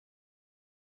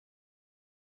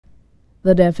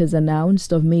The death is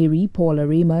announced of Mary Paula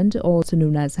Raymond, also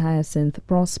known as Hyacinth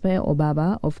Prosper or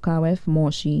Baba of Kawef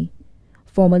Moshi,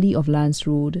 formerly of Lance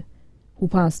Road, who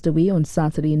passed away on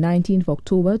Saturday 19th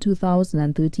October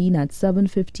 2013 at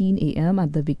 7:15 a.m.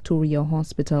 at the Victoria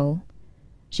Hospital.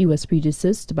 She was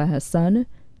predeceased by her son,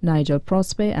 Nigel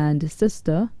Prosper, and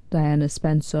sister, Diana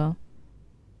Spencer.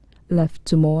 Left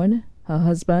to mourn, her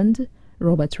husband,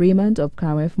 Robert Raymond of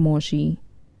Kawef Moshi,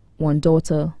 one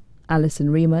daughter, Alison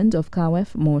Raymond of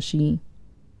Kawef Moshi,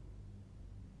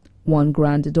 one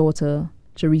granddaughter,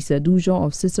 Teresa Dujon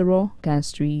of Cicero,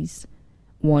 Castries,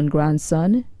 one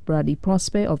grandson, Bradley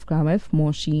Prosper of Kawef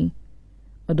Moshi,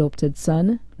 adopted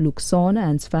son, Luke Son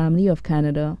and family of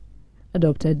Canada,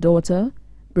 adopted daughter,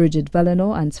 Bridget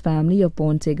Vellenor and family of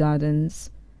Bonte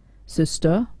Gardens,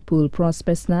 sister, Pearl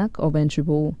Prosper Snack of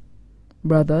Entrepot,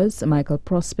 brothers, Michael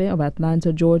Prosper of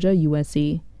Atlanta, Georgia,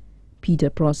 USA,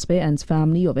 Peter Prosper and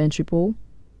family of Entrepot,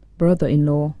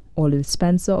 brother-in-law, Olive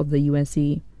Spencer of the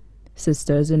USA,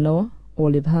 sisters-in-law,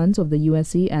 Olive Hunt of the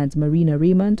USA and Marina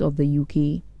Raymond of the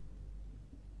UK.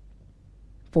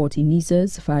 40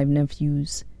 nieces, 5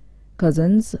 nephews.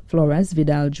 Cousins, Flores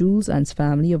Vidal Jules and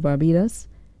family of Barbados,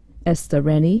 Esther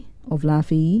Rennie of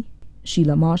Lafayette,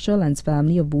 Sheila Marshall and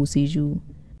family of Beauséjour,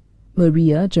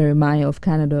 Maria Jeremiah of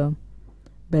Canada.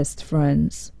 Best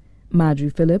friends, Marjorie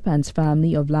Phillip and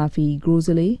family of Lafayette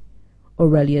Groselet,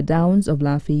 Aurelia Downs of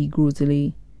Lafayette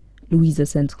Groselet, Louisa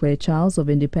St. Clair Charles of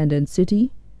Independence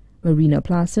City, Marina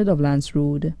Placid of Lance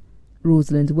Road,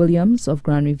 Rosalind Williams of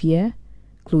Grand Riviere,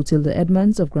 Clotilde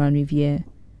Edmonds of Grand Riviere,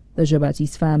 the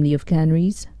Jean-Baptiste family of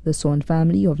Canaries, the Son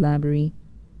family of Laborie,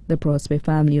 the Prosper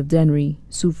family of Dennery,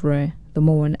 Soufrière, the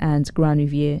Morne and Grand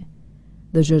Riviere,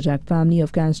 the Jean-Jacques family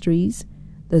of Castries,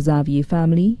 the Xavier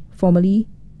family, formerly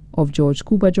of George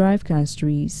Cooper Drive,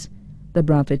 Castries, the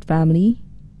Bramford family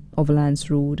of Lance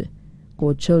Road,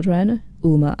 godchildren,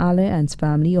 Ulma Ale and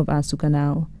family of Asu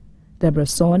Canal, Deborah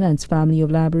Son and family of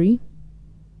Laborie,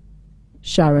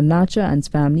 Sharon Nacha and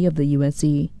family of the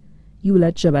USA,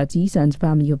 Hewlett Jean-Baptiste and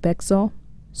family of Bexar,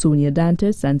 Sonia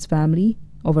Dantis and family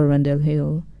of Arundel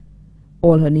Hill,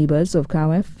 all her neighbors of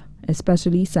Kawef,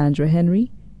 especially Sandra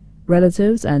Henry,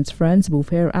 relatives and friends both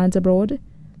here and abroad,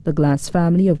 the Glass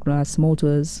family of Glass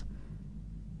Motors.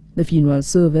 The funeral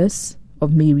service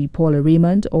of Mary Paula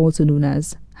Raymond, also known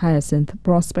as Hyacinth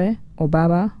Prosper or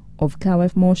Baba of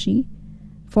Kawef Moshi,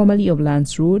 formerly of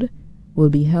Lance Road, will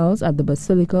be held at the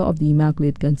Basilica of the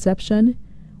Immaculate Conception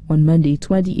on Monday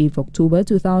 28 October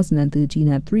 2013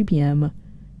 at 3 p.m.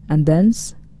 and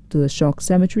thence to the Shock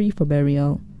Cemetery for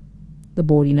burial. The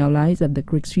body now lies at the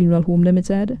Cricks Funeral Home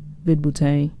Limited,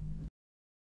 Vidboutin.